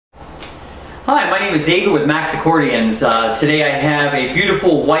Hi, my name is David with Max Accordions. Today I have a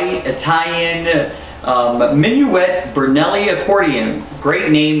beautiful white Italian Minuet Bernelli accordion.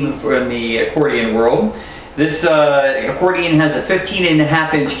 Great name in the accordion world. This accordion has a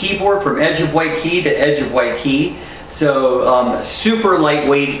 15.5-inch keyboard from edge of white key to edge of white key. So super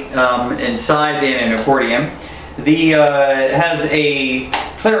lightweight in size and an accordion. It has a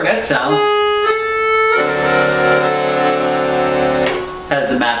clarinet sound. Has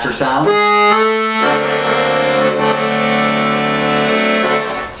the master sound.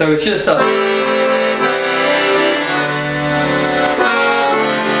 So it's just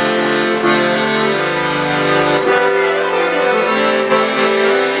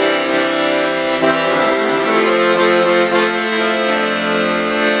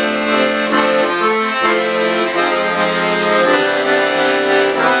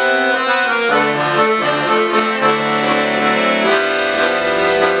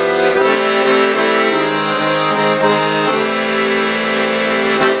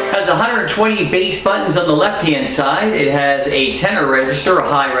has 120 bass buttons on the left hand side. It has a tenor register, a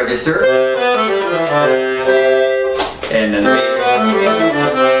high register, and then no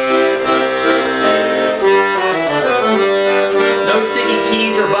sticky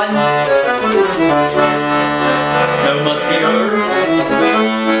keys or buttons, no musty odor.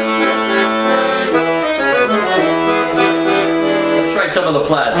 Let's try some of the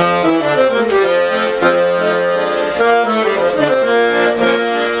flats.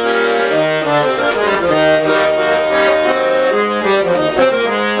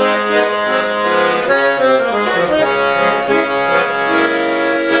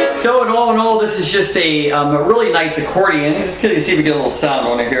 So in all, this is just a really nice accordion. Just going to see if we get a little sound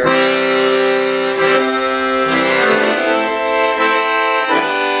on it here.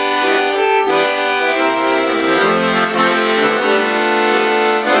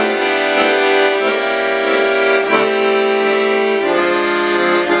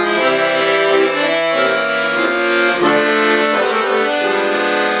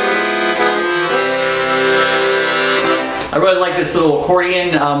 I really like this little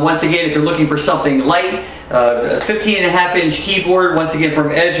accordion. Once again, if you're looking for something light, a 15.5-inch keyboard, once again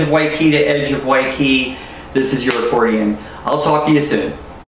from edge of white key to edge of white key, this is your accordion. I'll talk to you soon.